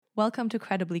Welcome to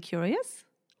Credibly Curious.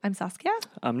 I'm Saskia.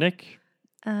 I'm Nick.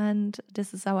 And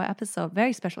this is our episode,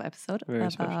 very special episode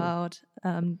about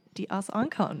the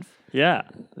unconf. Yeah,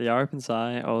 the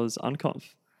ROpenSci Oz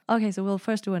unconf. Okay, so we'll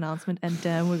first do an announcement and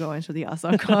then we'll go into the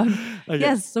unconf. Okay.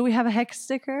 Yes, so we have a hex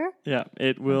sticker. Yeah,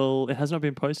 it has not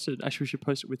been posted. Actually, we should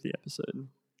post it with the episode.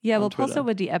 Yeah, we'll Twitter. post it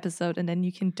with the episode and then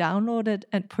you can download it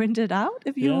and print it out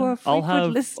if you were a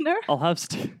frequent listener. I'll have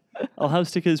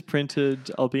stickers printed.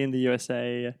 I'll be in the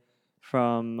USA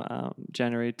from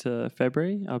January to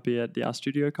February. I'll be at the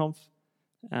RStudio Conf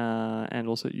and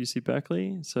also at UC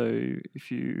Berkeley. So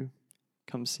if you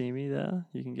come see me there,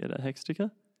 you can get a hex sticker.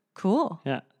 Cool.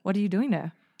 Yeah. What are you doing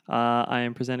there? I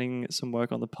am presenting some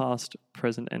work on the past,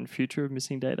 present, and future of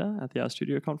missing data at the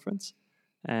RStudio conference.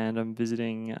 And I'm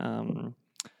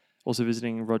also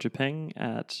visiting Roger Peng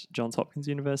at Johns Hopkins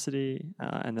University.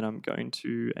 And then I'm going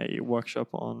to a workshop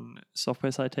on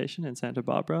software citation in Santa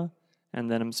Barbara. And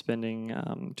then I'm spending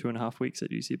 2.5 weeks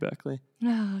at UC Berkeley.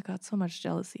 Oh, I got so much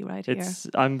jealousy here.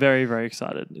 I'm very, very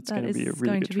excited. It's going to be a really good trip. It's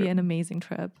going to be an amazing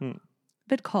trip.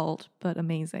 Bit cold, but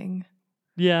amazing.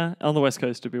 Yeah, on the West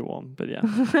Coast it'll be warm, but yeah.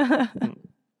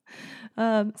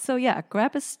 So yeah,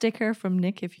 grab a sticker from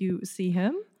Nick if you see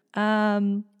him.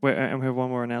 And we have one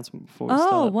more announcement before we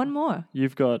start. Oh, one more.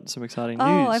 You've got some exciting news.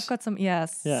 Oh, I've got some,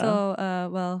 yes. Yeah.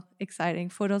 So, exciting.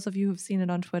 For those of you who've seen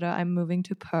it on Twitter, I'm moving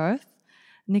to Perth.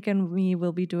 Nick and me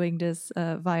will be doing this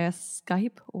via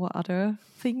Skype or other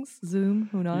things, Zoom,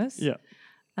 who knows. Yeah.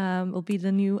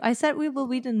 I said we will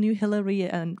be the new Hillary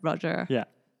and Roger. Yeah.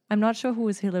 I'm not sure who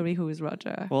is Hillary, who is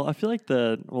Roger. Well, I feel like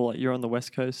you're on the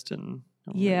West Coast and...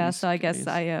 so I guess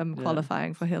I am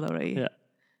qualifying for Hillary. Yeah.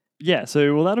 Yeah,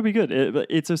 so, that'll be good.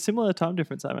 It's a similar time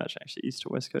difference, I imagine, actually, East to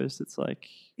West Coast. It's like...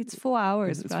 It's 4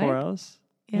 hours, it's right? 4 hours?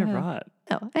 Yeah, right.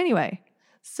 Oh, anyway,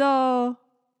 so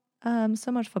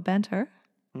much for banter.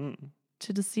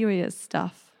 To the serious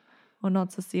stuff, or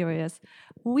not so serious.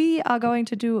 We are going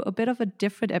to do a bit of a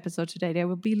different episode today. There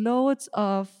will be loads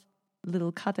of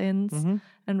little cut-ins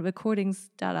and recordings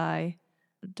that I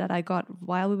got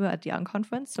while we were at the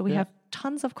unconference. So we have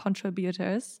tons of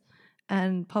contributors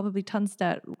and probably tons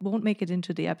that won't make it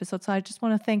into the episode. So I just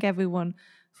want to thank everyone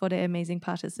for their amazing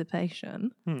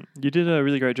participation. You did a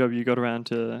really great job. You got around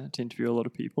to interview a lot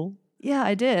of people. Yeah,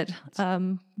 I did,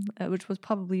 which was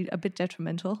probably a bit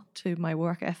detrimental to my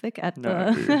work ethic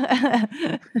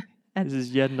This is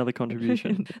yet another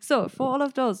contribution. So for all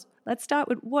of those, let's start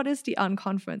with what is the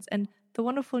unconference? And the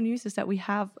wonderful news is that we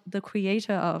have the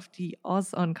creator of the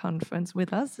Oz unconference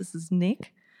with us. This is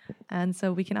Nick. And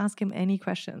so we can ask him any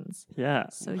questions. Yeah.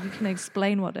 So you can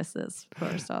explain what this is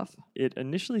first off. It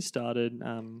initially started...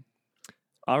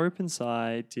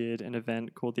 ROpenSci did an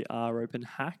event called the ROpen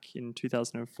Hack in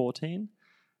 2014.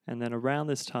 And then around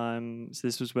this time, so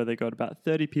this was where they got about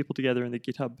 30 people together in the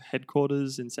GitHub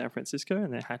headquarters in San Francisco,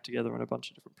 and they hacked together on a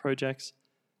bunch of different projects.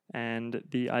 And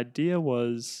the idea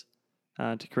was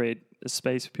to create a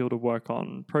space for people to work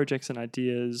on projects and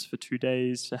ideas for 2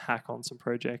 days, to hack on some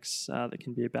projects that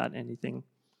can be about anything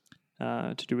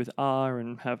to do with R,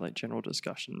 and have like general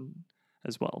discussion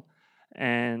as well.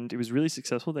 And it was really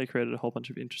successful. They created a whole bunch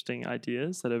of interesting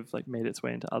ideas that have like made its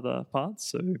way into other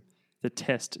parts. So the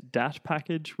test DAT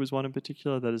package was one in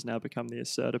particular that has now become the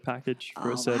asserter package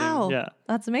for asserting. Wow. Yeah,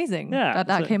 that's amazing. Yeah,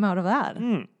 that came out of that.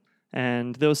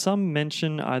 And there was some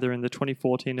mention either in the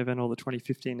 2014 event or the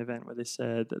 2015 event where they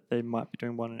said that they might be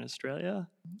doing one in Australia.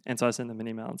 And so I sent them an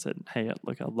email and said, "Hey,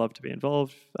 look, I'd love to be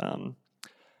involved."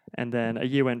 And then a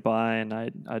year went by, and I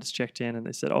just checked in, and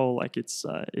they said, "Oh, like it's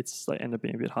like ended up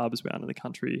being a bit hard because we're out in the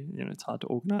country. You know, it's hard to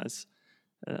organize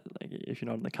like if you're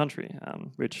not in the country,"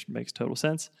 which makes total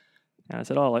sense. And I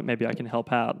said, "Oh, like maybe I can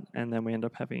help out." And then we end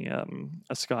up having a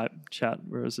Skype chat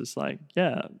where it was just like,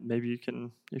 "Yeah, maybe you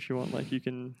can, if you want, like you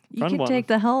can run one. You can take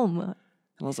the helm." And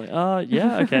I was like,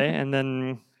 yeah, okay." And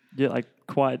then so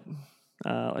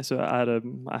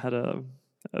I had a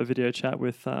video chat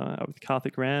with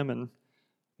Karthik Ram and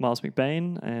Miles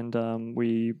McBain, and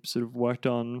we sort of worked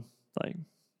on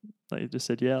they just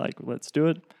said, let's do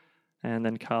it. And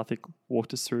then Karthik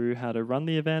walked us through how to run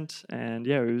the event, and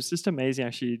it was just amazing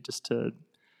actually.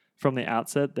 From the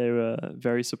outset, they were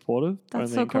very supportive.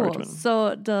 That's so cool.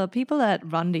 So the people that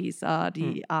run these are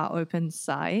the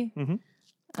ROpenSci.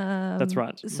 That's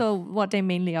right. So what they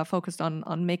mainly are focused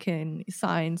on making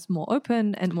science more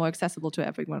open and more accessible to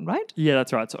everyone, right? Yeah,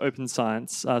 that's right. So open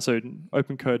science, so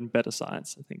open code and better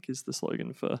science, I think, is the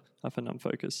slogan for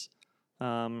NumFocus.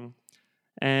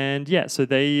 So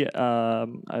they are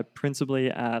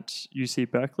principally at UC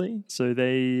Berkeley. So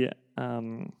they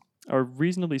are a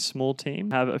reasonably small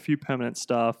team, have a few permanent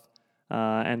staff,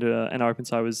 and our open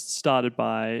sci was started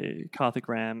by Cartha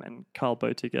Graham and Carl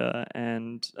Botiger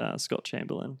and Scott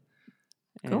Chamberlain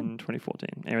in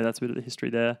 2014. Anyway, that's a bit of the history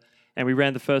there. And we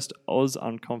ran the first Oz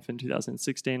unconf in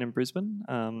 2016 in Brisbane.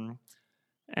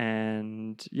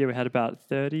 And yeah, we had about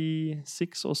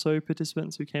 36 or so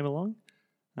participants who came along.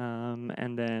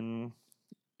 And then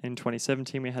in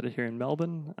 2017, we had it here in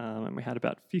Melbourne, and we had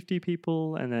about 50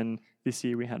 people. And then this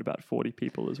year, we had about 40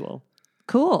 people as well.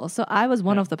 Cool. So I was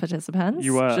one of the participants.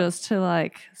 You were. Just to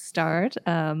start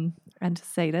and to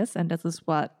say this, and this is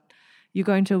what you're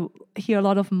going to hear a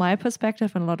lot of my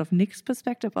perspective and a lot of Nick's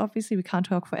perspective. Obviously, we can't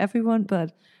talk for everyone,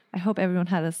 but I hope everyone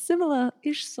had a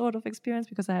similar-ish sort of experience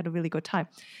because I had a really good time.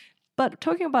 But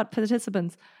talking about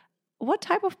participants, what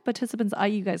type of participants are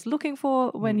you guys looking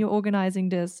for when you're organizing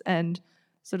this, and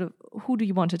sort of who do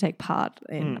you want to take part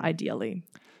in ideally?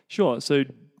 Sure. So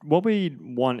what we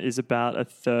want is about a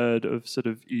third of sort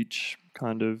of each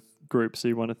kind of group. So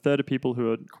you want a third of people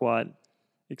who are quite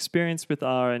experienced with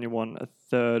R, and you want a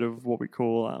third of what we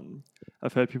call,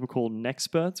 I've heard people call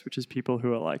nexperts, which is people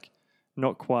who are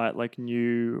not quite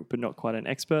new, but not quite an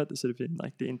expert. They're sort of in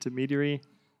the intermediary.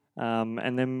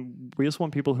 And then we also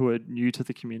want people who are new to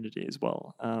the community as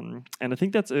well. And I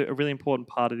think that's a really important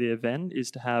part of the event, is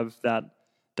to have that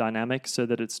dynamic so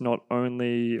that it's not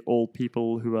only all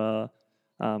people who are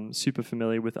super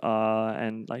familiar with R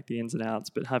and the ins and outs,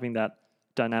 but having that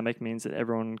dynamic means that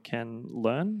everyone can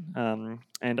learn.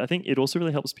 And I think it also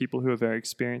really helps people who are very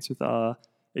experienced with R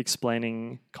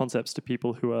explaining concepts to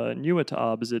people who are newer to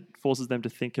R, because it forces them to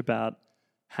think about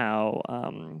how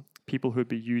people who would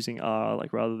be using R,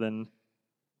 rather than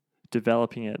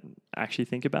developing it, actually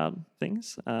think about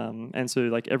things. And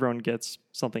so everyone gets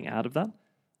something out of that.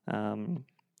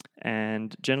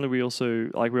 And generally we also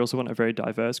want a very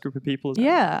diverse group of people.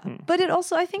 But it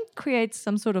also, I think, creates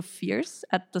some sort of fears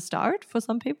at the start for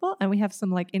some people. And we have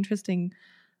some interesting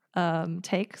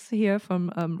takes here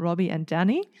from Robbie and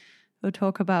Danny, who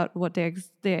talk about what their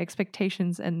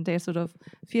expectations and their sort of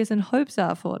fears and hopes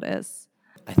are for this.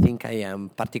 I think I am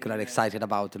particularly excited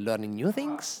about learning new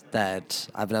things that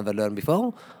I've never learned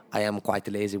before. I am quite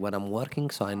lazy when I'm working,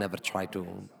 so I never try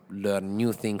to learn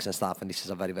new things and stuff, and this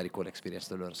is a very, very cool experience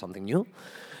to learn something new.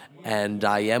 And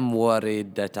I am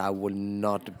worried that I will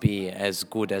not be as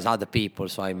good as other people,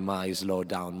 so I might slow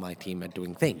down my team at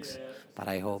doing things. But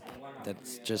I hope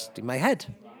that's just in my head.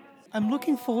 I'm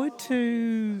looking forward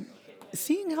to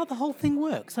seeing how the whole thing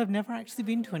works. I've never actually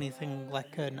been to anything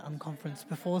like an unconference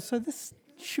before, so this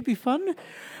should be fun.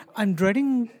 I'm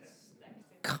dreading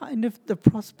kind of the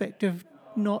prospect of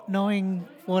not knowing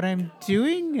what I'm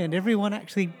doing and everyone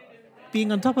actually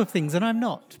being on top of things, and I'm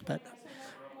not, but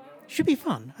should be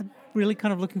fun. I'm really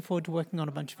kind of looking forward to working on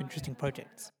a bunch of interesting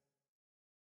projects.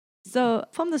 So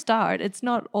from the start, it's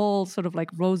not all sort of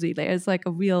rosy. There's a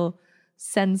real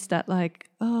sense that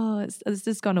is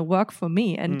this going to work for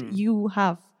me? And you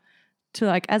have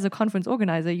to as a conference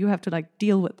organizer, you have to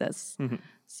deal with this. Mm-hmm.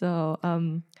 So,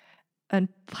 and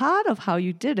part of how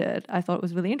you did it, I thought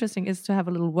was really interesting, is to have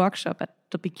a little workshop at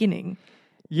the beginning.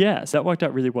 Yeah, so that worked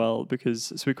out really well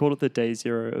because we called it the Day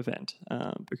Zero event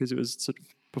because it was sort of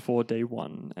before day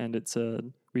one, and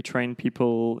we train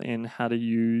people in how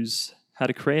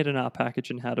to create an R package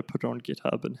and how to put it on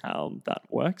GitHub and how that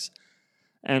works.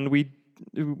 And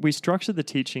we structured the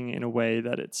teaching in a way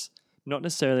that it's not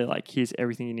necessarily here's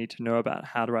everything you need to know about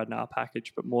how to write an R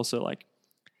package, but more so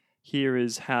here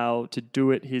is how to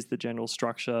do it, here's the general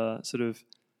structure, sort of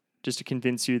just to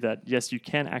convince you that, yes, you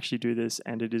can actually do this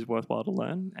and it is worthwhile to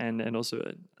learn, and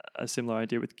also a similar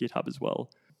idea with GitHub as well.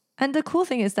 And the cool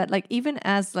thing is that even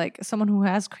as someone who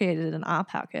has created an R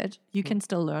package, you can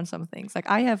still learn some things.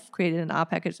 I have created an R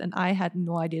package and I had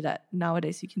no idea that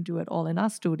nowadays you can do it all in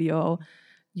RStudio.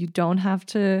 You don't have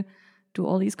to do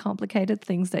all these complicated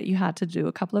things that you had to do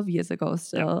a couple of years ago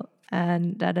still. Yeah.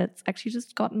 And that it's actually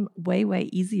just gotten way, way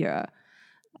easier.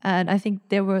 And I think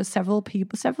there were several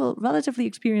relatively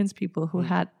experienced people who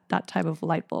had that type of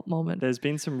light bulb moment. There's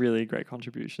been some really great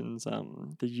contributions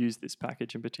that use this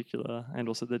package in particular, and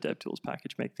also the DevTools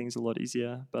package make things a lot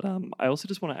easier. But I also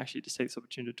just want to actually just take this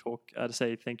opportunity to talk, to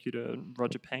say thank you to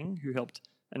Roger Peng, who helped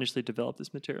initially develop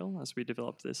this material as we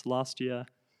developed this last year,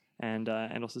 and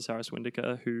also Sarah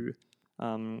Swindiker,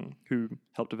 who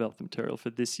helped develop the material for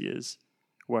this year's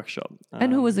workshop.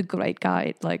 And who was a great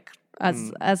guide,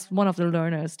 as one of the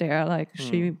learners there.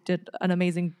 She did an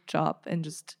amazing job in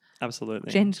just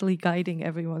absolutely gently guiding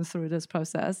everyone through this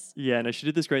process. Yeah, no, she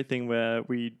did this great thing where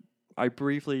I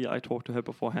talked to her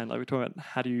beforehand. We talked about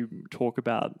how do you talk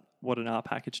about what an R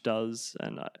package does,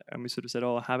 and we sort of said,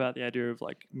 how about the idea of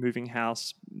moving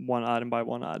house one item by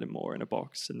one item or in a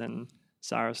box, and then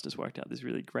Cyrus just worked out this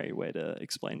really great way to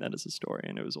explain that as a story,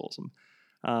 and it was awesome.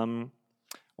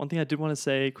 One thing I did want to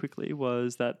say quickly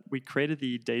was that we created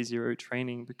the Day Zero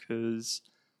training because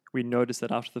we noticed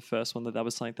that after the first one that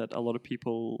was something that a lot of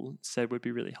people said would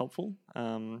be really helpful.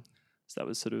 So that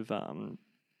was sort of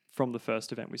from the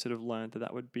first event, we sort of learned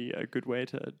that would be a good way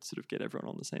to sort of get everyone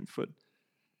on the same foot.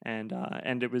 And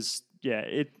it was,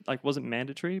 it like wasn't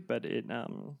mandatory, but it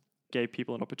gave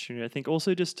people an opportunity, I think,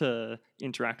 also just to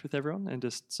interact with everyone and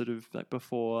just sort of like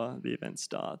before the event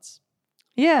starts.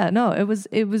 Yeah, no, it was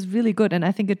really good, and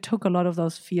I think it took a lot of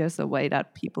those fears away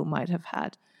that people might have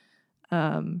had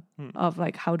of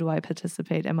like, how do I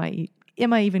participate? Am I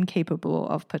even capable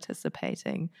of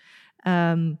participating?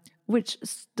 Which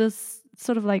does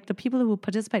sort of like the people who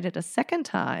participated a second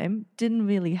time didn't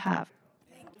really have.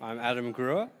 I'm Adam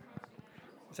Brewer.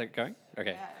 Is that going?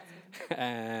 Okay.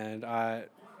 And I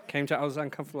came to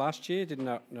unconf last year, did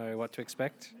not know what to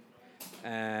expect.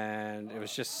 And it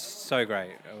was just so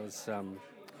great. It was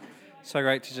so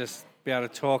great to just be able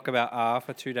to talk about R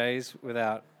for 2 days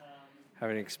without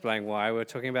having to explain why we're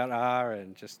talking about R,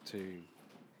 and just to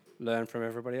learn from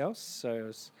everybody else. So I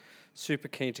was super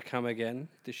keen to come again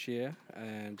this year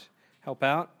and help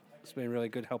out. It's been really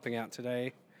good helping out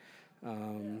today.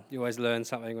 You always learn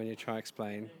something when you try to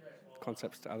explain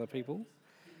concepts to other people.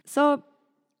 So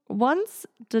once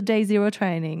the Day Zero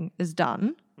training is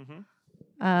done,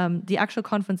 the actual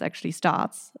conference actually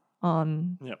starts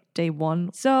on day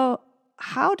one. So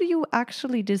how do you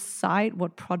actually decide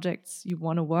what projects you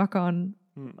want to work on,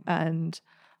 and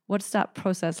what's that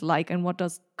process like, and what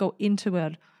does go into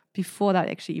it before that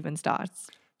actually even starts?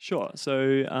 Sure. So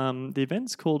the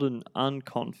event's called an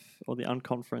unconf, or the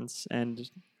unconference, and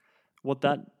what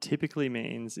that typically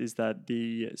means is that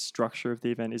the structure of the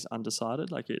event is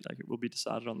undecided, like it will be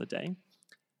decided on the day.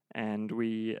 And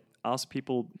we ask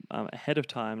people ahead of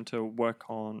time to work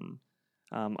on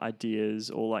ideas,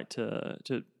 or like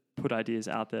to put ideas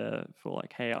out there for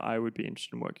like, hey, I would be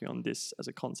interested in working on this as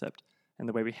a concept. And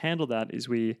the way we handle that is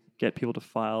we get people to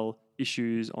file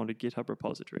issues onto GitHub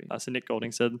repository. So Nick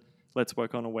Golding said, let's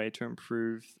work on a way to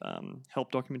improve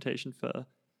help documentation for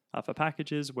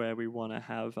packages where we want to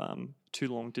have too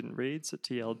long didn't read, so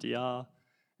TLDR,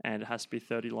 and it has to be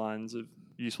 30 lines of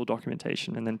useful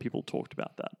documentation, and then people talked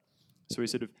about that. So we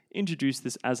sort of introduced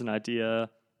this as an idea,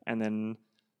 and then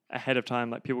ahead of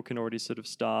time, like people can already sort of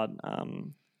start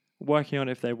working on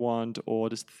it if they want, or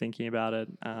just thinking about it.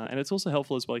 And it's also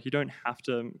helpful as well. Like, you don't have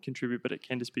to contribute, but it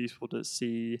can just be useful to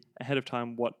see ahead of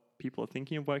time what people are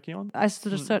thinking of working on. I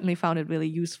sort of certainly found it really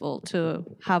useful to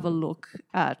have a look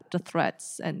at the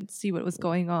threads and see what was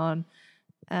going on,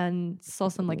 and saw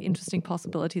some like interesting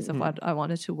possibilities of what I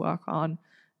wanted to work on.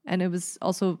 And it was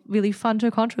also really fun to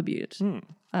contribute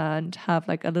and have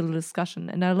like a little discussion.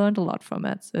 And I learned a lot from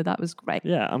it. So that was great.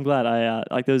 Yeah, I'm glad. I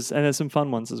like those, and there's some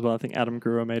fun ones as well. I think Adam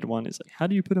Brewer made one. It's like, how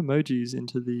do you put emojis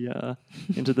into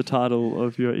the title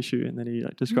of your issue? And then he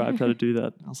like described how to do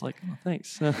that. I was like, oh,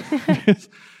 thanks.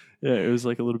 Yeah, it was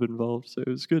like a little bit involved, so it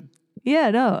was good. Yeah,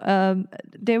 no,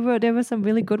 there were some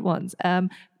really good ones.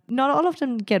 Not all of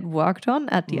them get worked on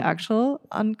at the actual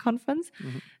unconference.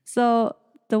 So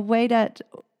the way that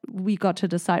we got to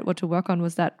decide what to work on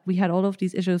was that we had all of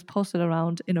these issues posted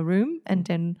around in a room, and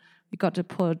then we got to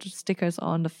put stickers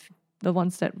on the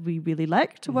ones that we really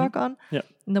like to work on. Yeah.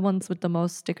 And the ones with the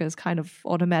most stickers kind of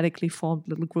automatically formed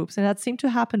little groups. And that seemed to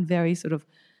happen very sort of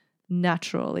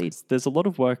naturally. There's a lot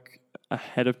of work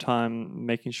ahead of time,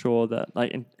 making sure that,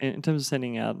 like, in terms of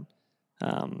sending out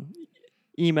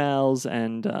emails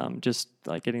and just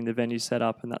like getting the venue set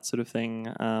up and that sort of thing,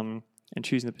 and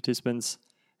choosing the participants.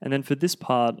 And then for this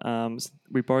part,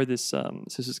 we borrowed this. So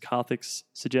this is Karthik's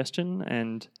suggestion,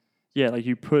 and yeah, like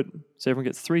so everyone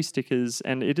gets 3 stickers,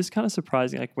 and it is kind of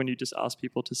surprising, like when you just ask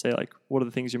people to say like, what are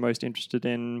the things you're most interested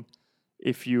in?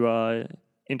 If you are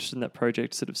interested in that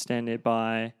project, sort of stand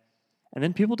nearby, and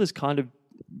then people just kind of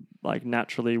like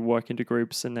naturally work into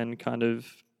groups, and then kind of.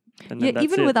 And then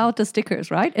even without the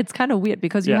stickers, right? It's kind of weird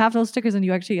because you have those stickers and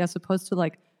you actually are supposed to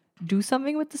like do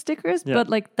something with the stickers, but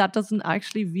like that doesn't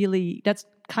actually really, that's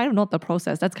kind of not the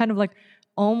process. That's kind of like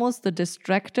almost the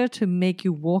distractor to make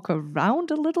you walk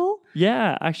around a little.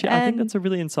 Yeah, actually, I think that's a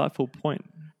really insightful point.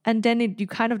 And then you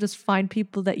kind of just find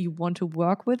people that you want to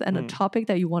work with and a topic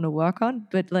that you want to work on.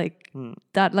 But like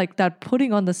that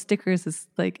putting on the stickers is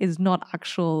not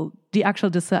the actual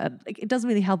decide. Like, it doesn't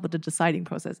really help with the deciding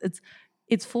process.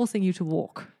 It's forcing you to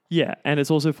walk. Yeah, and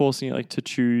it's also forcing you like to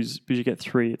choose, because you get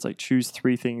 3. It's like choose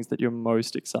 3 things that you're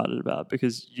most excited about,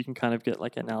 because you can kind of get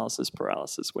like analysis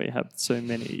paralysis where you have so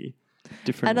many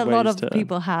different And a ways lot of to...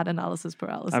 people had analysis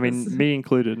paralysis. I mean, me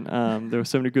included. There were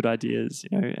so many good ideas,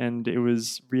 and it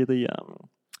was really...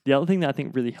 the other thing that I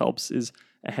think really helps is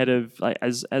ahead of, like,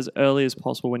 as early as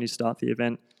possible when you start the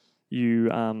event, you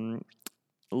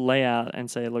lay out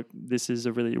and say, look, this is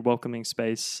a really welcoming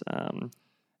space,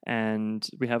 and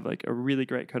we have like a really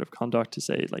great code of conduct to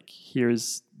say, like,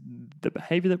 here's the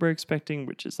behavior that we're expecting,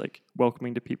 which is like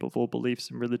welcoming to people of all beliefs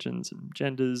and religions and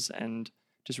genders, and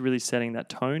just really setting that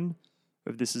tone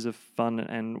of this is a fun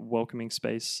and welcoming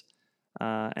space,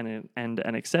 and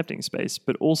an accepting space.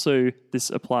 But also this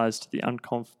applies to the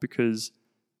unconf, because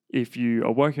if you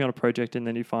are working on a project and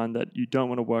then you find that you don't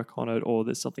want to work on it, or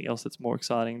there's something else that's more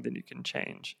exciting, then you can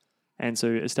change. And so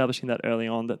establishing that early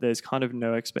on, that there's kind of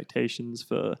no expectations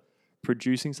for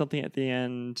producing something at the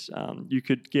end. You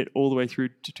could get all the way through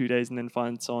to 2 days and then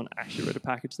find someone actually wrote a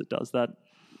package that does that.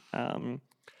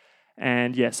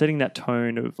 And yeah, setting that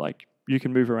tone of like, you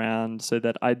can move around, so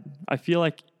that I feel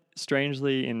like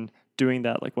strangely in doing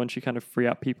that, like once you kind of free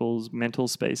up people's mental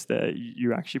space there,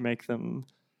 you actually make them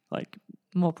like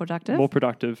more productive.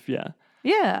 Yeah.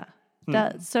 Yeah,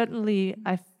 that certainly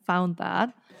I found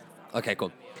that. Okay,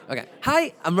 cool. Okay.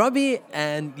 Hi, I'm Robbie,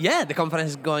 and yeah, the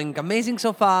conference is going amazing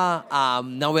so far.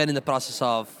 Now we're in the process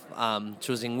of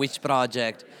choosing which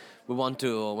project we want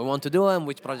to do and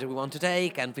which project we want to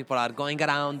take, and people are going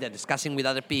around, they're discussing with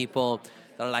other people.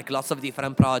 There are like lots of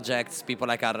different projects. People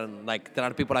there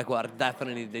are people like who are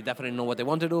definitely know what they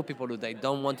want to do, people who they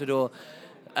don't want to do.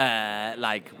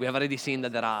 Like we have already seen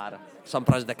that there are some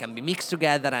projects that can be mixed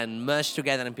together and merged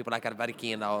together, and people like are very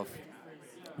keen of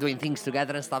doing things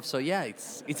together and stuff. So yeah,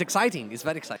 it's exciting. It's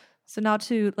very exciting. So now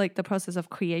to like the process of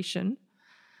creation.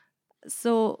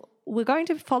 So we're going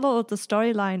to follow the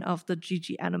storyline of the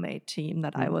GG Animate team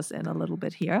that I was in a little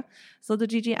bit here. So the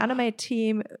GG Animate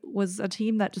team was a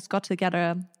team that just got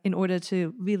together in order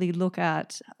to really look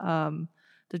at the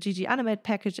GG Animate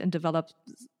package and develop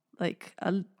like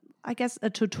a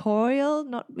tutorial,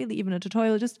 not really even a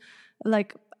tutorial, just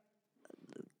like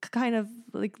kind of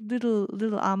like little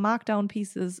markdown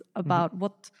pieces about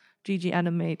what GG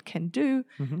Animate can do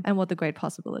and what the great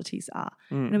possibilities are.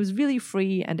 And it was really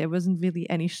free, and there wasn't really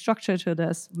any structure to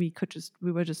this. We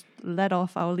were just let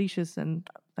off our leashes and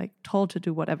like told to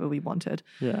do whatever we wanted.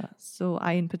 Yeah. So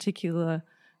I in particular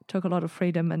took a lot of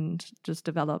freedom and just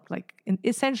developed like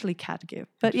essentially cat give.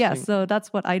 But yeah, so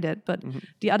that's what I did. But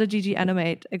the other GG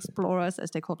Animate explorers,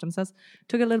 as they called themselves,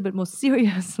 took it a little bit more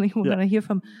seriously. We're going to hear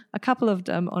from a couple of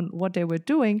them on what they were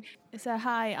doing. So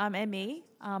hi, I'm Emmy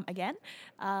again.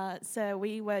 So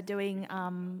we were doing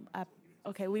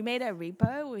we made a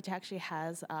repo which actually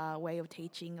has a way of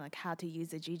teaching like how to use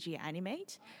the GG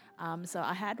Animate. So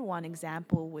I had one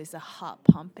example with a heart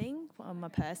pumping from a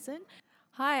person.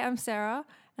 Hi, I'm Sarah,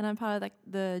 and I'm part of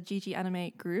the GG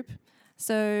Animate group.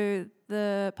 So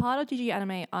the part of GG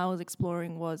Animate I was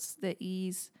exploring was the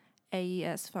ease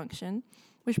AES function,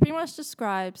 which pretty much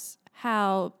describes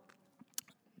how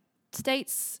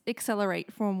states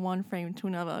accelerate from one frame to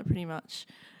another, pretty much.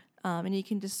 And you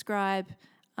can describe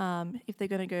if they're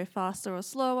going to go faster or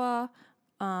slower,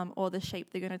 or the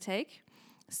shape they're going to take.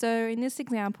 So in this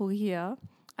example here,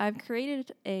 I've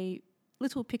created a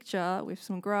little picture with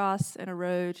some grass and a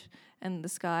road and the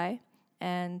sky,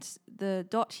 and the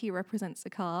dot here represents a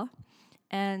car,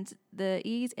 and the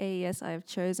ease AES I have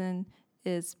chosen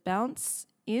is bounce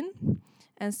in.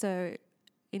 And so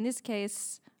in this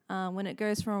case, when it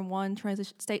goes from one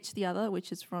transition state to the other,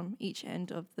 which is from each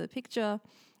end of the picture,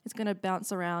 it's going to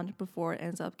bounce around before it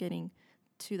ends up getting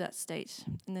to that state,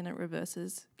 and then it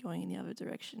reverses going in the other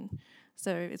direction.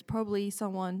 So it's probably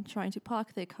someone trying to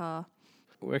park their car.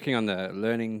 Working on the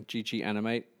Learning GG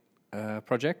Animate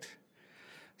project.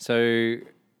 So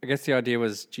I guess the idea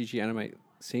was GG Animate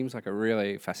seems like a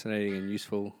really fascinating and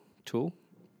useful tool,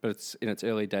 but it's in its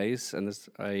early days and there's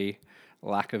a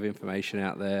lack of information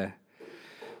out there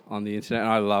on the internet.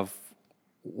 And I love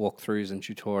walkthroughs and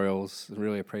tutorials and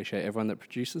really appreciate everyone that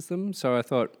produces them. So I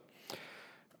thought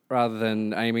rather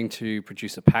than aiming to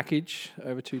produce a package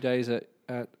over 2 days at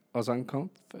unconf,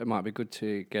 it might be good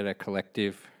to get a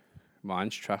collective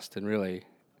minds trust and really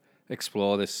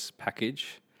explore this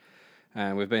package.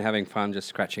 And we've been having fun just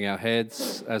scratching our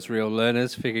heads as real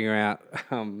learners, figuring out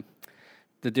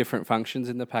the different functions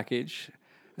in the package,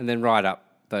 and then write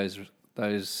up those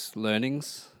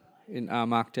learnings in our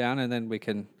Markdown, and then we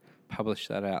can publish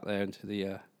that out there into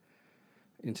the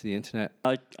internet.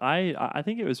 I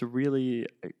think it was really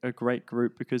a great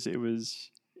group, because it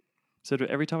was sort of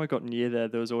every time I got near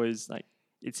there was always like,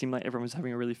 it seemed like everyone was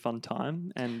having a really fun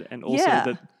time, and also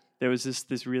that there was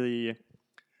this really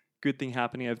good thing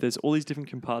happening of there's all these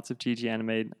different parts of GG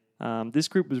Animate, this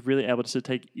group was really able to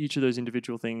take each of those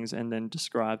individual things and then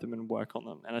describe them and work on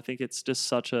them. And I think it's just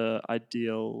such it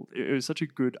was such a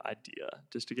good idea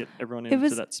just to get everyone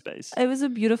into that space. It was a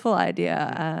beautiful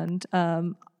idea, and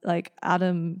like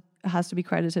Adam has to be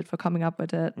credited for coming up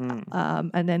with it,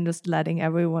 and then just letting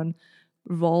everyone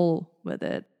roll with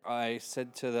it. I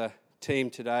said to the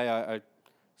team today, I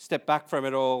stepped back from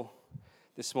it all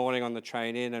this morning on the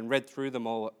train in and read through them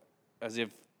all as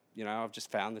if, I've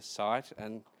just found this site,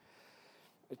 and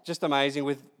it's just amazing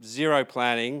with zero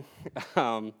planning.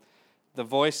 The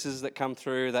voices that come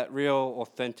through, that real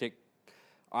authentic,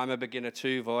 I'm a beginner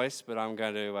too voice, but I'm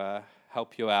going to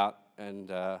help you out.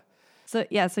 And so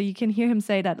you can hear him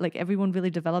say that like everyone really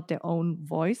developed their own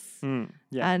voice.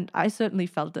 And I certainly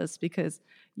felt this because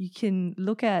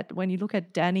when you look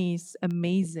at Danny's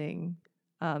amazing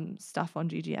stuff on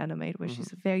GG Animate, where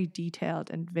she's very detailed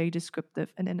and very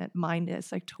descriptive, and then at mine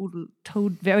there's like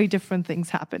very different things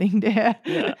happening there.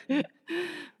 Yeah.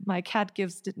 My cat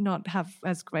gifts did not have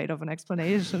as great of an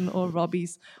explanation, or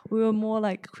Robbie's. We were more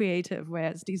like creative,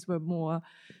 whereas these were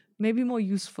maybe more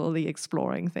usefully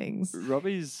exploring things.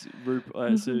 Robbie's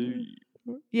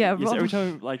yeah, every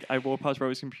time like I walk past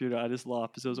Robbie's computer, I just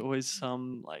laugh because there was always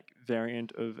some like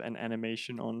variant of an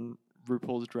animation on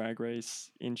RuPaul's Drag Race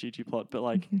in ggplot, but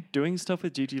like doing stuff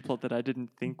with ggplot that I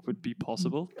didn't think would be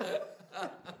possible.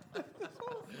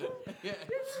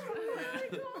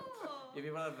 If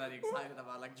you were very excited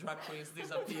about like drag queens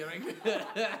disappearing.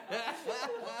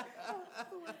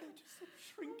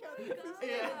 Shrink out.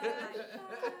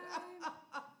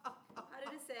 How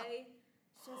did it say?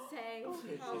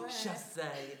 Just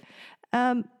say.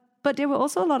 But there were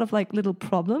also a lot of like little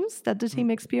problems that the team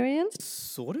experienced.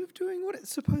 Sort of doing what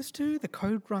it's supposed to. The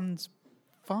code runs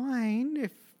fine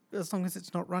as long as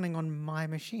it's not running on my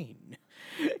machine.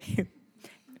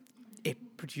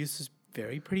 It produces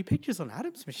very pretty pictures on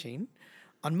Adam's machine.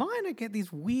 On mine, I get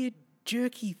these weird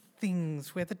jerky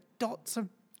things where the dots are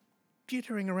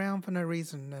jittering around for no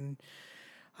reason, and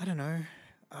I don't know.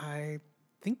 I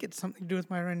think it's something to do with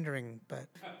my rendering, but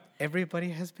everybody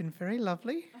has been very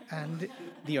lovely, and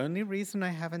the only reason I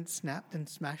haven't snapped and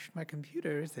smashed my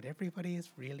computer is that everybody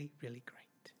is really, really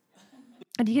great.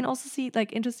 And you can also see,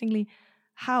 like, interestingly,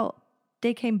 how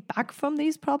they came back from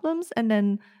these problems and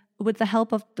then with the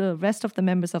help of the rest of the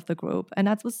members of the group. And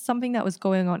that was something that was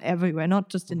going on everywhere, not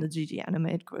just in the GG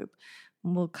Animate group.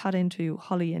 And we'll cut into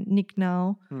Holly and Nick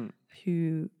now,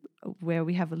 where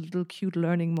we have a little cute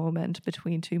learning moment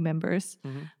between two members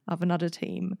of another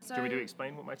team. So, do we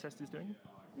explain what my test is doing?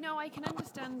 No, I can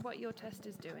understand what your test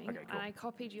is doing. Okay, cool. And I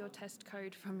copied your test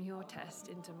code from your test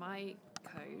into my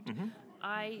code.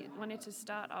 I wanted to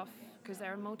start off, because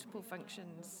there are multiple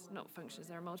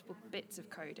there are multiple bits of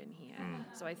code in here.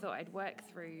 So I thought I'd work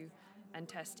through and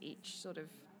test each sort of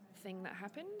thing that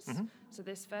happens. So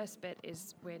this first bit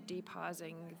is we're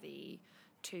deparsing the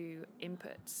two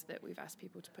inputs that we've asked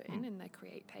people to put in their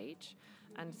create page.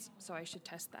 And so I should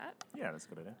test that. Yeah, that's a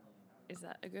good idea. Is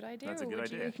that a good idea? That's a good would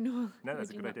idea. You ignore, No,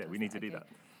 that's a good idea. We need to do that.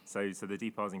 So the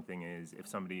deparsing thing is if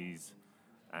somebody's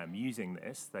using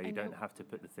this, they don't have to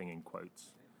put the thing in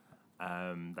quotes.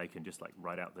 They can just like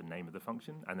write out the name of the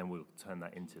function, and then we'll turn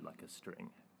that into like a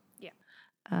string. Yeah.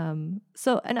 And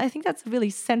I think that's a really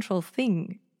central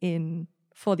thing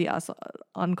for the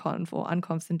unconf or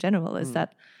unconfs in general, is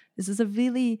that this is a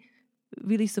really,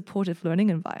 really supportive learning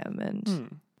environment.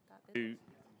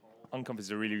 Unconf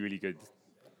is a really, really good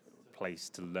place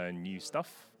to learn new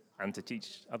stuff and to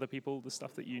teach other people the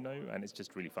stuff that you know, and it's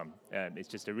just really fun. It's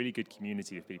just a really good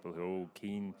community of people who are all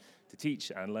keen to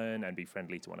teach and learn and be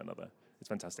friendly to one another. It's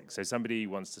fantastic. So somebody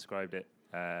once described it,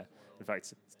 in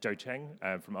fact, Joe Cheng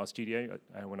from our studio,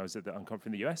 when I was at the Unconf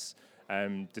in the US,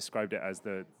 described it as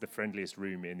the friendliest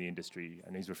room in the industry,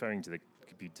 and he's referring to the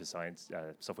computer science,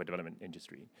 software development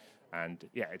industry. And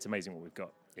yeah, it's amazing what we've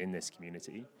got in this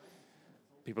community.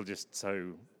 People are just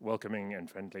so welcoming and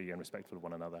friendly and respectful of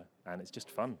one another, and it's just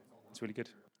fun. It's really good.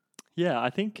 Yeah,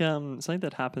 I think something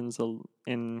that happens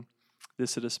in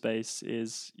this sort of space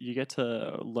is you get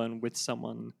to learn with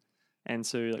someone. And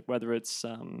so like whether it's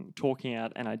talking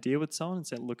out an idea with someone and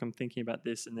saying, look, I'm thinking about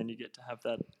this, and then you get to have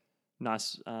that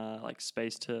nice like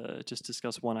space to just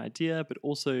discuss one idea. But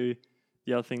also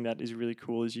the other thing that is really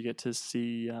cool is you get to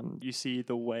see, you see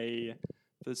the way,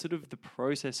 the sort of the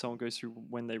process someone goes through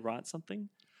when they write something.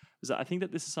 Because I think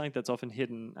that this is something that's often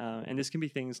hidden. And this can be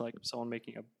things like someone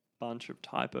making a bunch of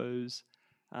typos,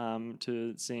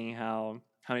 to seeing how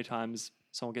many times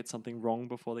someone gets something wrong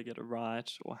before they get it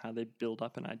right, or how they build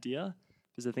up an idea.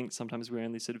 Because I think sometimes we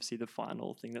only sort of see the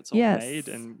final thing that's all made,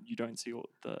 and you don't see all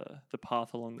the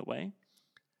path along the way.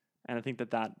 And I think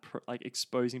that like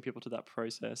exposing people to that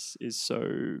process is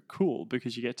so cool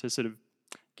because you get to sort of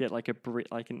get like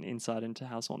an insight into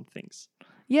how someone thinks.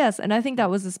 Yes, and I think that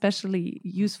was especially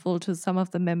useful to some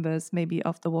of the members maybe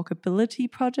of the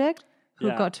Walkability Project who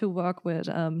got to work with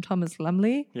Thomas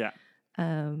Lumley. Yeah.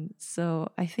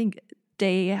 So I think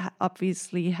they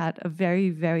obviously had a very,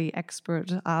 very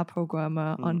expert R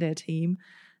programmer on their team,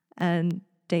 and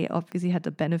they obviously had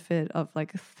the benefit of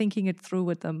like thinking it through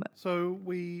with them. So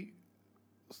we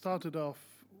started off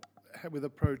with a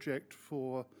project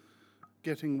for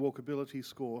getting walkability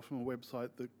score from a website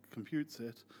that computes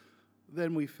it.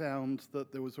 Then we found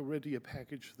that there was already a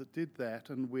package that did that,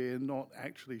 and we're not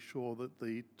actually sure that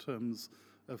the terms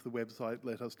of the website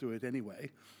let us do it anyway.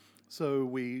 So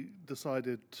we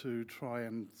decided to try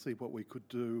and see what we could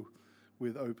do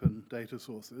with open data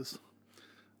sources.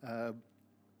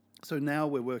 So now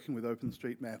we're working with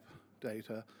OpenStreetMap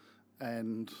data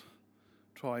and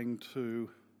trying to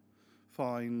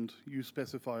you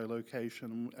specify a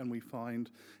location, and we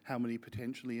find how many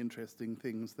potentially interesting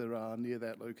things there are near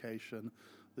that location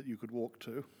that you could walk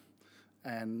to,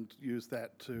 and use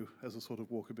that as a sort of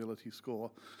walkability score.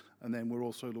 And then we're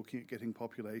also looking at getting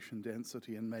population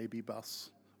density and maybe bus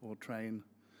or train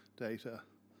data,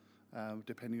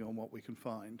 depending on what we can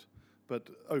find.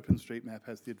 But OpenStreetMap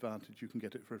has the advantage you can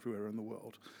get it for everywhere in the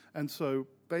world. And so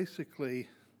basically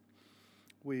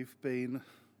we've been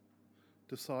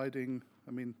deciding,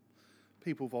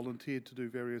 people volunteered to do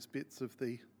various bits of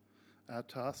the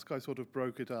task. I sort of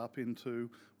broke it up into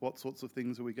what sorts of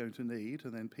things are we going to need,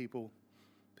 and then people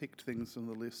picked things from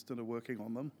the list and are working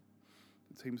on them.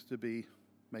 It seems to be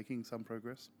making some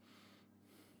progress.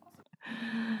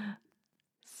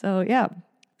 So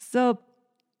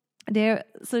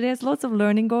there's lots of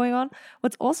learning going on.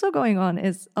 What's also going on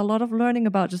is a lot of learning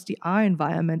about just the R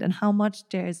environment and how much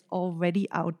there is already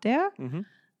out there.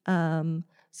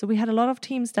 So we had a lot of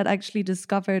teams that actually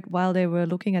discovered while they were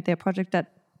looking at their project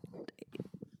that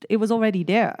it was already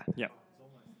there. Yeah.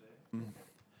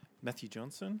 Matthew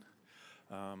Johnson.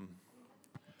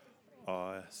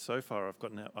 So far,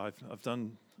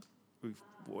 we've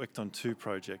worked on 2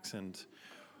 projects, and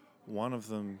one of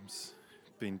them's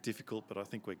been difficult, but I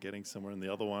think we're getting somewhere, and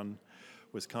the other one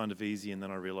was kind of easy, and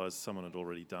then I realised someone had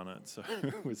already done it, so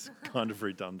it was kind of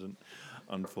redundant,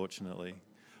 unfortunately.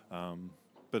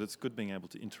 But it's good being able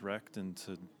to interact and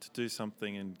to do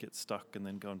something and get stuck and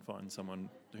then go and find someone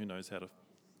who knows how to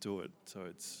do it. So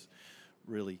it's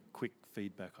really quick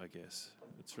feedback, I guess.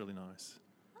 It's really nice.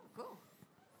 Oh, cool.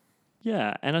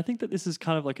 Yeah, and I think that this is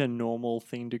kind of like a normal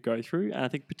thing to go through. And I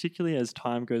think particularly as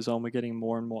time goes on, we're getting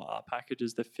more and more R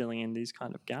packages that are filling in these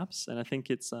kind of gaps. And I think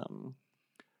it's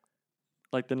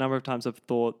like the number of times I've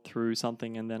thought through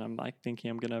something and then I'm like thinking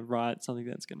I'm going to write something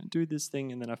that's going to do this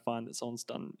thing, and then I find that someone's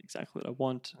done exactly what I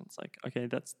want, and it's like, okay,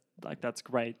 that's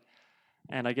great.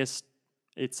 And I guess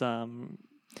it's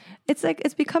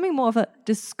becoming more of a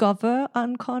discover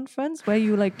unconference where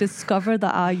you like discover the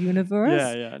R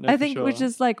universe. Yeah, no, I think sure. which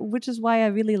is why I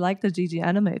really like the GG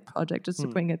Animate project, just to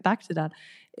bring it back to that,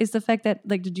 is the fact that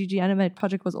like the GG Animate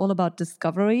project was all about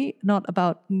discovery, not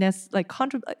about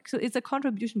so it's a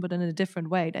contribution but in a different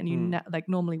way than you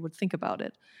normally would think about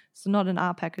it. So not an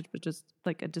R package, but just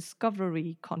like a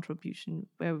discovery contribution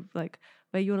where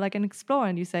you're like an explorer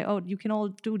and you say, oh, you can all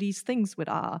do these things with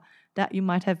R that you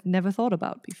might have never thought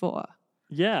about before.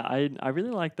 Yeah, I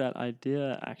really like that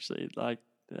idea, actually. Like,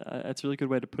 it's a really good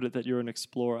way to put it, that you're an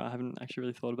explorer. I haven't actually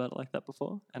really thought about it like that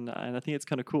before. And I think it's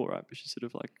kind of cool, right? Because you're sort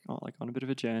of like on a bit of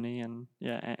a journey, and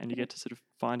and you get to sort of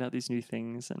find out these new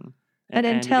things and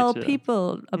then tell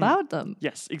people about them.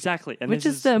 Yes, exactly. And which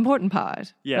is the important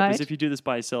part. Yeah, right? because if you do this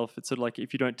by yourself, it's sort of like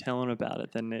if you don't tell them about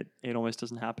it, then it almost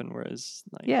doesn't happen. Whereas,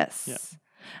 like, yes.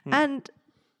 And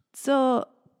so,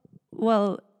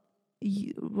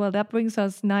 that brings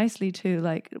us nicely to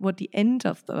like what the end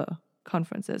of the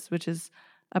conference is, which is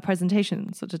a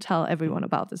presentation. So to tell everyone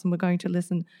about this, and we're going to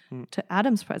listen to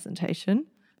Adam's presentation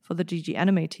for the GG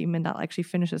Animate team, and that actually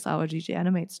finishes our GG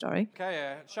Animate story.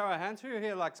 Okay, show of hands. Who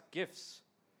here likes GIFs?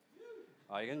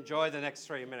 Oh, you enjoy the next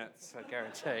 3 minutes, I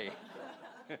guarantee.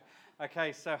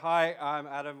 Okay, so hi, I'm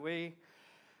Adam.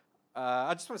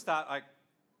 I just want to start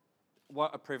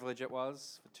what a privilege it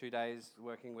was for 2 days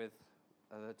working with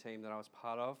the team that I was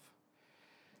part of.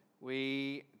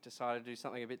 We decided to do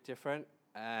something a bit different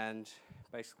and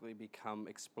basically become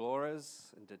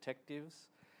explorers and detectives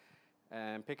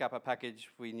and pick up a package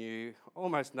we knew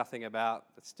almost nothing about,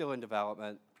 that's still in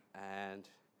development, and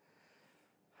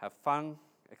have fun,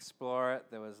 explore it.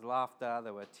 There was laughter,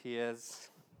 there were tears,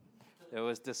 there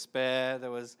was despair,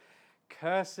 there was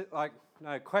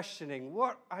No, questioning.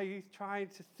 What are you trying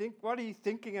to think? What are you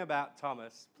thinking about,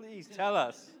 Thomas? Please tell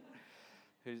us.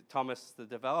 Who's Thomas, the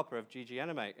developer of GG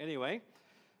Animate. Anyway,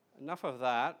 enough of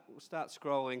that. We'll start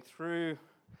scrolling through.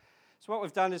 So what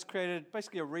we've done is created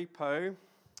basically a repo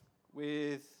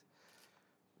with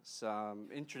some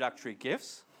introductory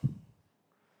GIFs.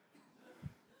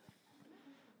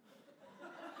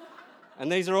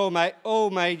 And these are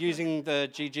all made using the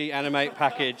GG Animate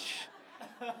package.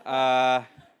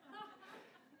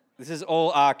 This is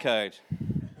all R code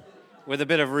with a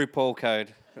bit of RuPaul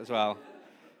code as well.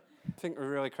 I think we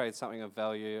really created something of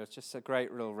value. It's just a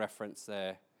great little reference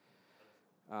there.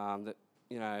 That,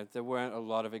 you know, there weren't a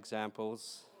lot of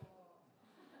examples.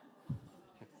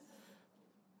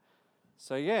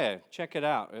 So yeah, check it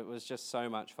out. It was just so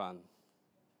much fun.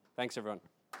 Thanks, everyone.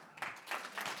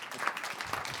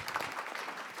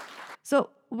 So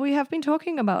we have been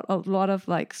talking about a lot of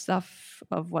like stuff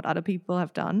of what other people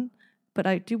have done, but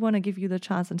I do want to give you the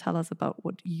chance and tell us about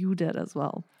what you did as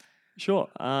well. Sure.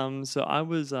 So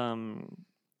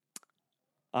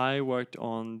I worked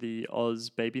on the Oz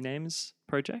baby names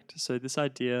project. So this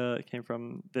idea came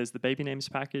from, there's the baby names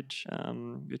package,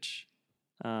 which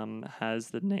has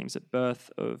the names at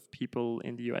birth of people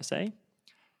in the USA.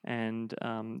 And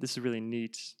this is a really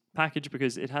neat package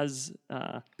because it has,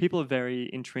 people are very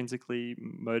intrinsically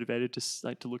motivated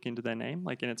to look into their name.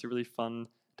 Like, and it's a really fun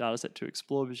data set to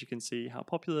explore because you can see how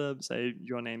popular, say,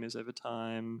 your name is over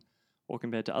time or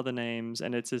compared to other names.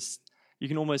 And it's just, you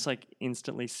can almost like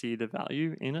instantly see the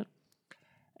value in it.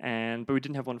 But we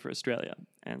didn't have one for Australia.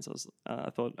 And so I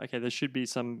thought, okay, there should be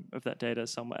some of that data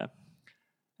somewhere.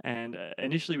 And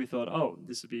initially we thought, oh,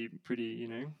 this would be pretty,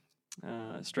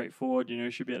 straightforward.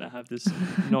 Should be able to have this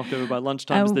knocked over by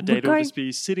lunchtime. The data will just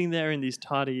be sitting there in these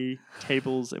tidy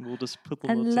tables, and we'll just put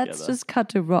them all together. And let's just cut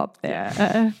to Rob there.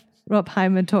 Yeah. Rob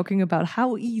Hyman talking about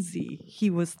how easy he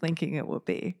was thinking it would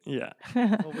be. Yeah.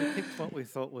 Well, we picked what we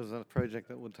thought was a project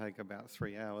that would take about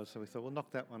 3 hours. So we thought we'll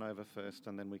knock that one over first,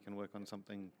 and then we can work on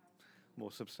something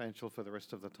more substantial for the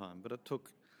rest of the time. But it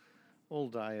took all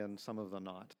day and some of the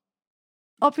night.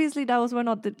 Obviously, those were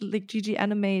not the GG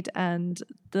Animate and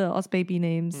the Oz Baby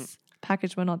Names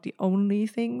package were not the only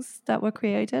things that were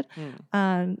created.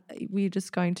 And we're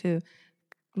just going to,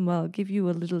 give you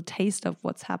a little taste of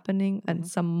what's happening and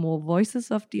some more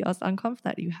voices of the Oz unconf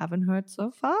that you haven't heard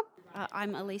so far.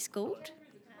 I'm Elise Gould.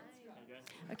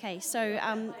 Okay, so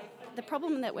the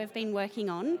problem that we've been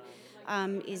working on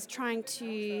is trying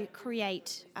to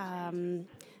create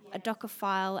a Docker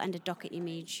file and a Docker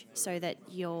image so that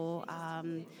your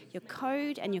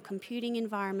code and your computing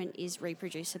environment is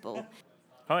reproducible.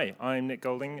 Hi, I'm Nick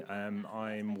Golding.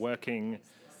 I'm working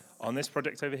on this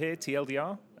project over here,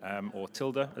 TLDR, or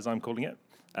Tilda, as I'm calling it.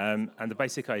 And the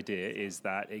basic idea is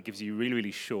that it gives you really,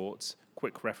 really short,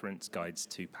 quick reference guides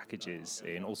to packages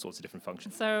in all sorts of different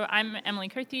functions. So I'm Emily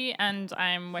Kothi, and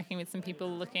I'm working with some people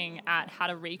looking at how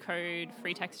to recode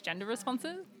free text gender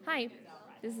responses. Hi.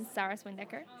 This is Sarah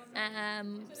Swindecker.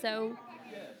 So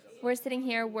we're sitting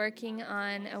here working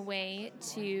on a way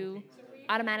to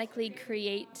automatically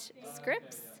create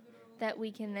scripts that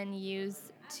we can then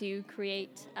use to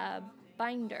create a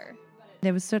binder.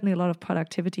 There was certainly a lot of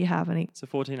productivity happening. So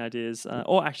 14 ideas.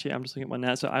 Actually, I'm just looking at one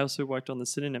now. So I also worked on the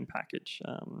synonym package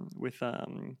with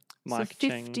Mike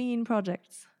Cheng. 15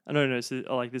 projects. No. So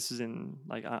this is in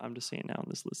I'm just seeing it now on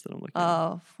this list that I'm looking at.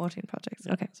 Oh, 14 projects.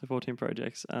 Yeah, okay. So 14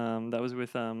 projects. That was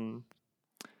with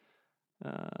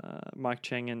Mike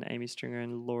Cheng and Amy Stringer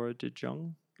and Laura De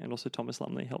Jong, and also Thomas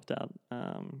Lumley helped out.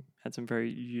 Had some very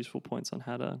useful points on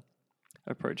how to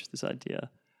approach this idea.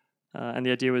 And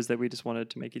the idea was that we just wanted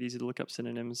to make it easy to look up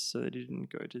synonyms so that you didn't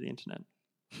go to the internet.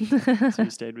 So we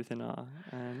stayed within R.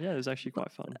 And yeah, it was actually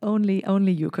quite fun.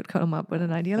 Only you could come up with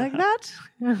an idea like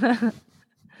that.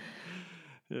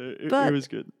 It was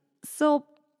good. So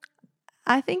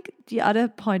I think the other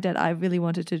point that I really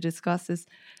wanted to discuss is,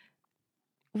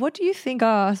 what do you think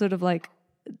are sort of like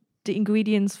the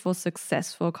ingredients for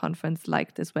success for a conference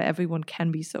like this where everyone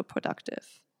can be so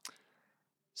productive?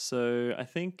 So I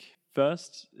think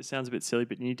first, it sounds a bit silly,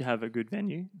 but you need to have a good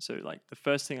venue. So the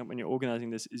first thing when you're organizing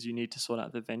this is you need to sort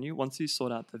out the venue. Once you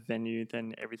sort out the venue,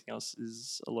 then everything else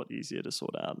is a lot easier to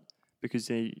sort out because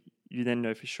you then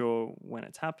know for sure when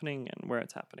it's happening and where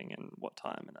it's happening and what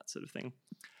time and that sort of thing.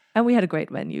 And we had a great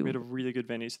venue. We had a really good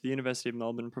venue. So the University of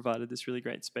Melbourne provided this really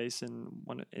great space in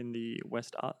the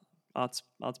West Arts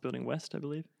Building West, I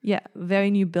believe. Yeah,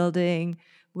 very new building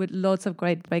with lots of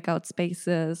great breakout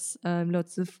spaces,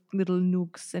 lots of little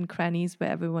nooks and crannies where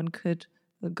everyone could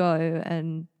go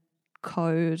and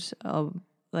code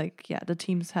the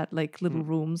teams had like little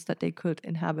rooms that they could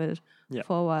inhabit Yeah.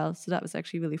 for a while. So that was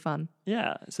actually really fun.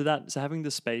 Yeah, so having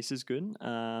the space is good.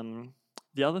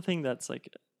 The other thing that's like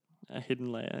a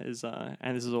hidden layer is,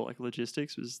 and this is all like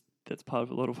logistics, that's part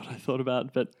of a lot of what I thought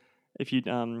about. But if you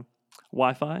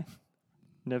Wi-Fi,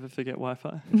 never forget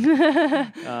Wi-Fi.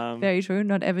 Very true.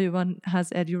 Not everyone has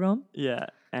EduRoam. Yeah,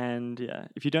 and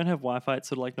if you don't have Wi-Fi, it's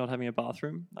sort of like not having a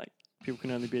bathroom. Like people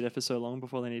can only be there for so long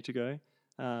before they need to go,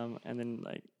 and then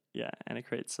and it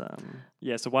creates so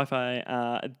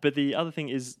Wi-Fi. But the other thing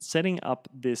is setting up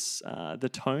this the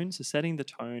tone. So setting the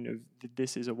tone of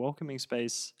this is a welcoming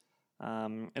space,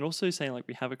 and also saying like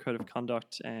we have a code of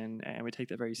conduct and we take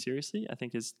that very seriously. I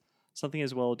think is something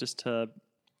as well just to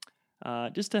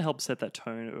help set that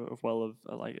tone of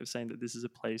saying that this is a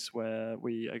place where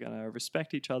we are going to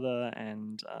respect each other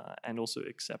and also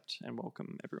accept and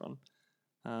welcome everyone,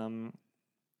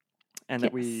 and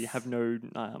that we have no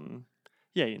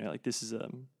this is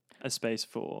a space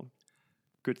for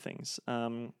good things.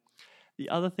 The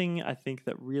other thing I think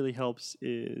that really helps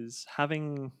is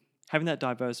having that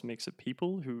diverse mix of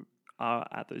people who are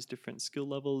at those different skill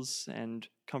levels and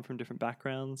come from different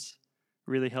backgrounds.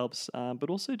 Really helps, but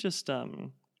also just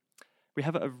we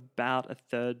have about a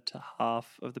third to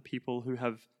half of the people who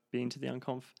have been to the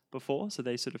unconf before, so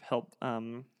they sort of help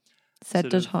set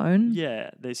the tone.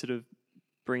 Yeah, they sort of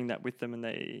bring that with them, and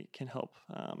they can help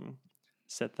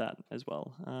set that as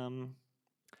well.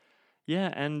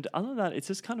 And other than that, it's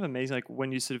just kind of amazing. Like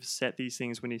when you sort of set these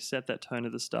things, when you set that tone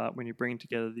at the start, when you bring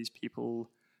together these people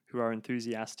who are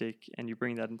enthusiastic, and you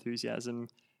bring that enthusiasm.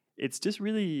 It's just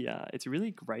really, it's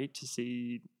really great to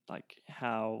see like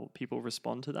how people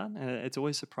respond to that, and it's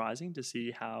always surprising to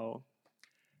see how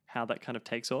that kind of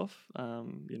takes off.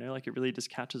 Like it really just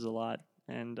catches a light,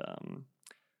 and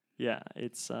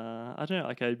it's I don't know,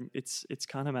 like it's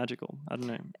kind of magical. I don't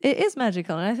know. It is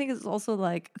magical, and I think it's also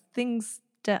like things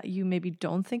that you maybe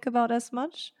don't think about as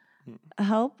much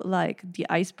help, like the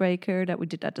icebreaker that we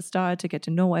did at the start to get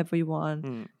to know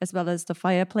everyone, as well as the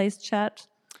fireplace chat,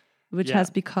 which has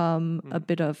become a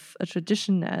bit of a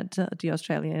tradition at the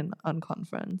Australian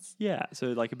Unconference. Yeah,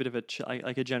 so like a bit of a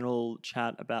general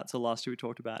chat about. So last year we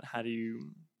talked about how do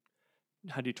you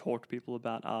talk to people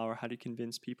about R, or how do you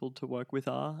convince people to work with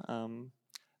R,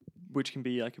 which can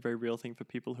be like a very real thing for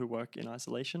people who work in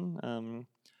isolation.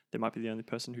 They might be the only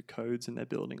person who codes in their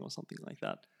building or something like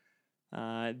that.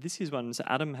 This is one. So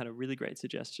Adam had a really great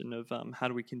suggestion of how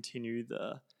do we continue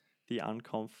the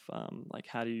unconf, like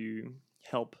how do you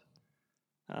help.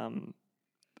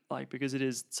 Because it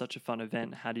is such a fun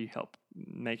event, how do you help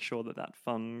make sure that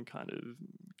fun kind of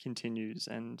continues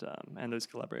and those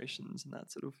collaborations and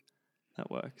that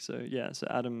work? So so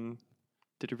Adam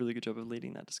did a really good job of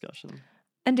leading that discussion.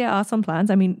 And there are some plans.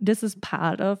 I mean, this is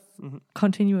part of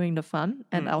continuing the fun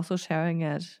and also sharing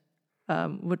it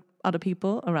with other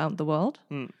people around the world.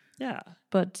 Yeah.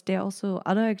 But there are also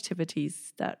other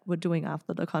activities that we're doing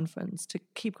after the conference to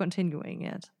keep continuing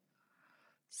it.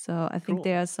 So I think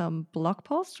there are some blog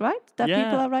posts, right, that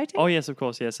people are writing? Oh, yes, of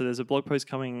course, yeah. So there's a blog post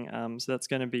coming. So that's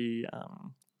going to be,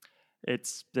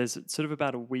 there's sort of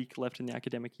about a week left in the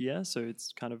academic year. So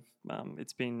it's kind of,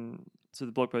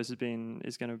 the blog post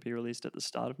is going to be released at the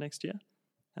start of next year,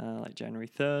 like January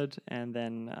 3rd. And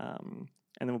then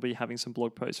we'll be having some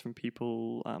blog posts from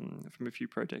people, from a few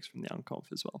projects from the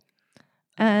unconf as well.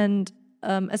 And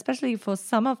especially for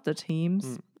some of the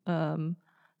teams,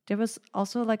 there was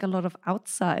also like a lot of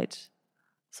outside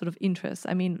sort of interest.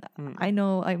 I mean,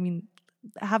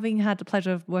 having had the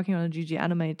pleasure of working on a GG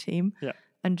Animate team,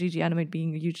 and GG Animate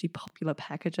being a hugely popular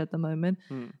package at the moment,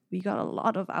 we got a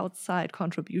lot of outside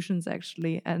contributions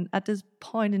actually. And at this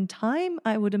point in time,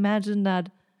 I would imagine that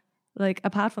like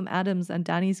apart from Adam's and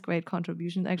Danny's great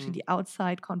contributions, actually the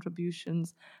outside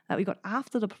contributions that we got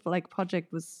after the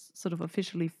project was sort of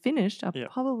officially finished are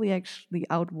probably actually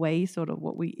outweigh sort of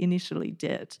what we initially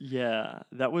did. Yeah,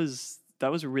 that was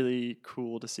really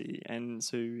cool to see. And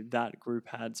so that group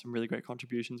had some really great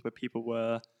contributions where people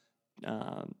were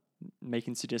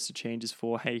making suggested changes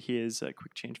for, hey, here's a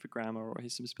quick change for grammar, or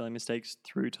here's some spelling mistakes,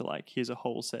 through to like, here's a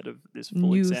whole set of this full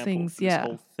new example, things, this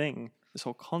whole thing, this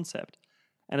whole concept.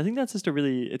 And I think that's just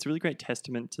it's a really great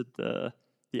testament to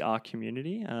the R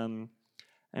community. And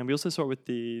we also saw it with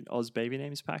the Oz Baby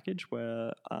Names package,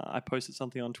 where I posted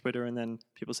something on Twitter, and then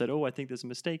people said, "Oh, I think there's a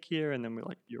mistake here," and then we're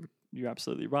like, "You're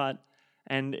absolutely right."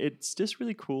 And it's just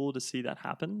really cool to see that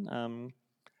happen.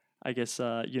 I guess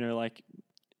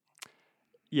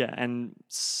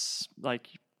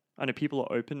I know people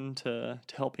are open to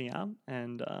helping out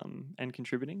and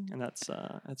contributing, and that's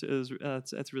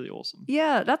really awesome.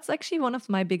 Yeah, that's actually one of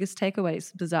my biggest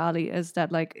takeaways, bizarrely, is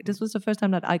that like this was the first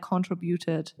time that I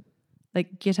contributed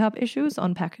like GitHub issues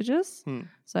on packages.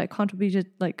 So I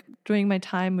contributed like during my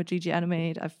time with GG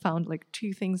Animate, I found like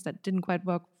 2 things that didn't quite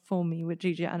work for me with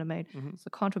GG Animate. So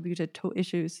contributed 2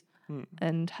 issues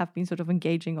and have been sort of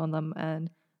engaging on them, and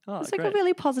it's like a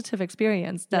really positive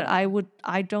experience that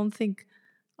I don't think,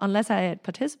 unless I had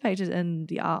participated in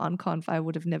the unconf, I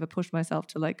would have never pushed myself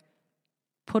to like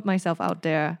put myself out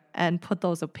there and put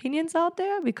those opinions out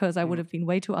there, because I would have been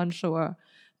way too unsure.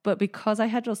 But because I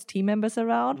had those team members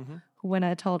around who, when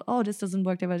I told, oh, this doesn't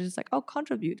work, they were just like, oh,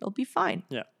 contribute, it'll be fine.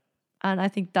 Yeah. And I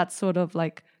think that sort of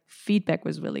like feedback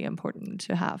was really important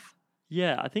to have.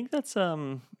 Yeah, I think that's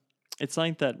it's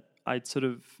something that I'd sort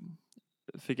of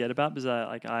forget about, because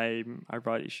I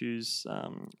write issues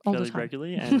fairly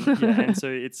regularly, and and so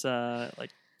it's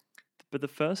like, but the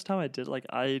first time I did, like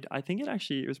I think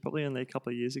it was probably only a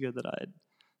couple of years ago that I had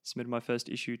submitted my first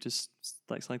issue to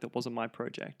like something that wasn't my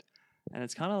project, and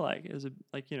it's kind of like it was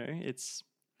it's.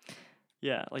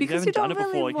 Yeah, like because you haven't done it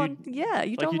really before.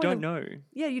 You don't know.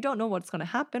 Yeah, you don't know what's going to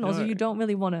happen. No. Also, you don't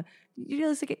really want to.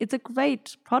 It's a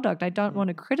great product. I don't want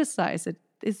to criticize it.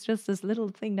 It's just this little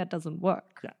thing that doesn't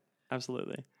work. Yeah,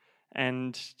 absolutely.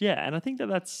 And and I think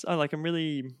that's I'm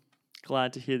really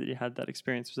glad to hear that you had that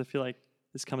experience, because I feel like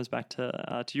this comes back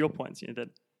to your points. That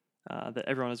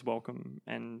everyone is welcome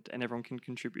and everyone can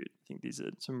contribute. I think these are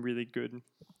some really good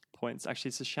points. Actually,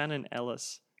 so Shannon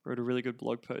Ellis wrote a really good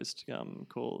blog post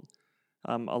called.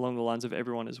 Along the lines of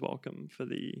everyone is welcome for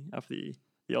the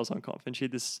unconf, and she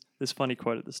had this funny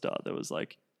quote at the start that was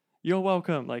like, "You're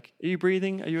welcome. Like, are you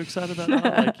breathing? Are you excited about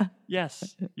that? Like,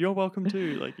 yes, you're welcome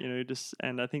too. Like,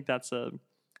 and I think that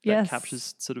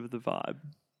captures sort of the vibe.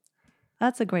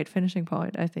 That's a great finishing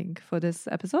point, I think, for this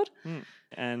episode.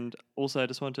 And also, I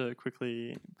just want to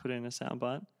quickly put in a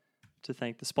soundbite to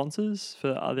thank the sponsors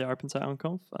for the OpenSci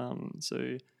unconf.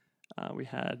 So we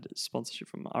had sponsorship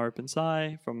from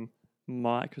OpenSci, from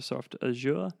Microsoft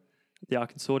Azure, the R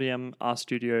Consortium, R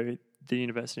Studio, the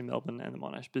University of Melbourne, and the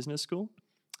Monash Business School.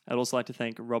 I'd also like to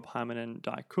thank Rob Hyman and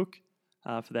Di Cook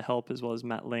for their help, as well as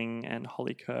Matt Ling and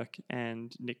Holly Kirk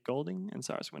and Nick Golding and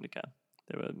Cyrus Windiker.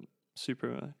 They were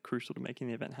super crucial to making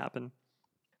the event happen.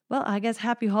 Well, I guess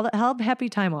happy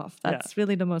time off. That's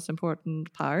really the most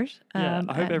important part. I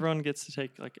hope everyone gets to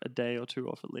take like a day or 2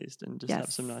 off at least, and just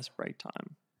have some nice break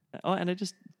time. Oh, and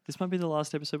this might be the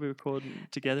last episode we record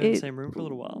together in the same room for a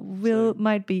little while.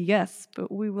 Might be, yes,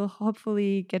 but we will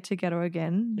hopefully get together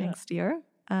again next year,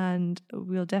 and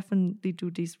we'll definitely do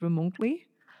these remotely.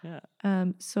 Yeah.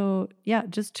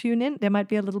 Just tune in. There might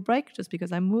be a little break just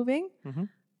because I'm moving,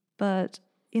 but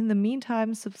in the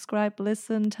meantime, subscribe,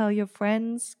 listen, tell your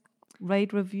friends,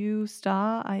 rate, review,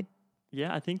 star. I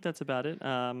think that's about it.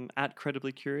 At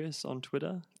Credibly Curious on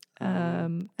Twitter.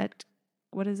 At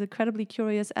what is it?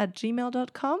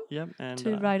 crediblycurious@gmail.com. Yep. And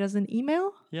to write us an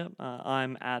email. Yep.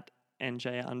 I'm at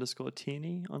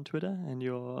NJ_Tierney on Twitter, and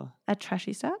you're at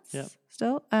Trashy Stats. Yep.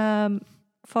 Still.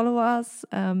 Follow us,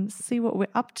 see what we're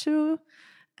up to,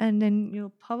 and then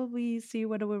you'll probably see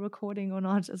whether we're recording or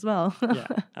not as well. Yeah,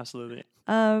 absolutely.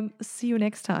 See you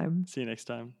next time.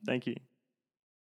 Thank you.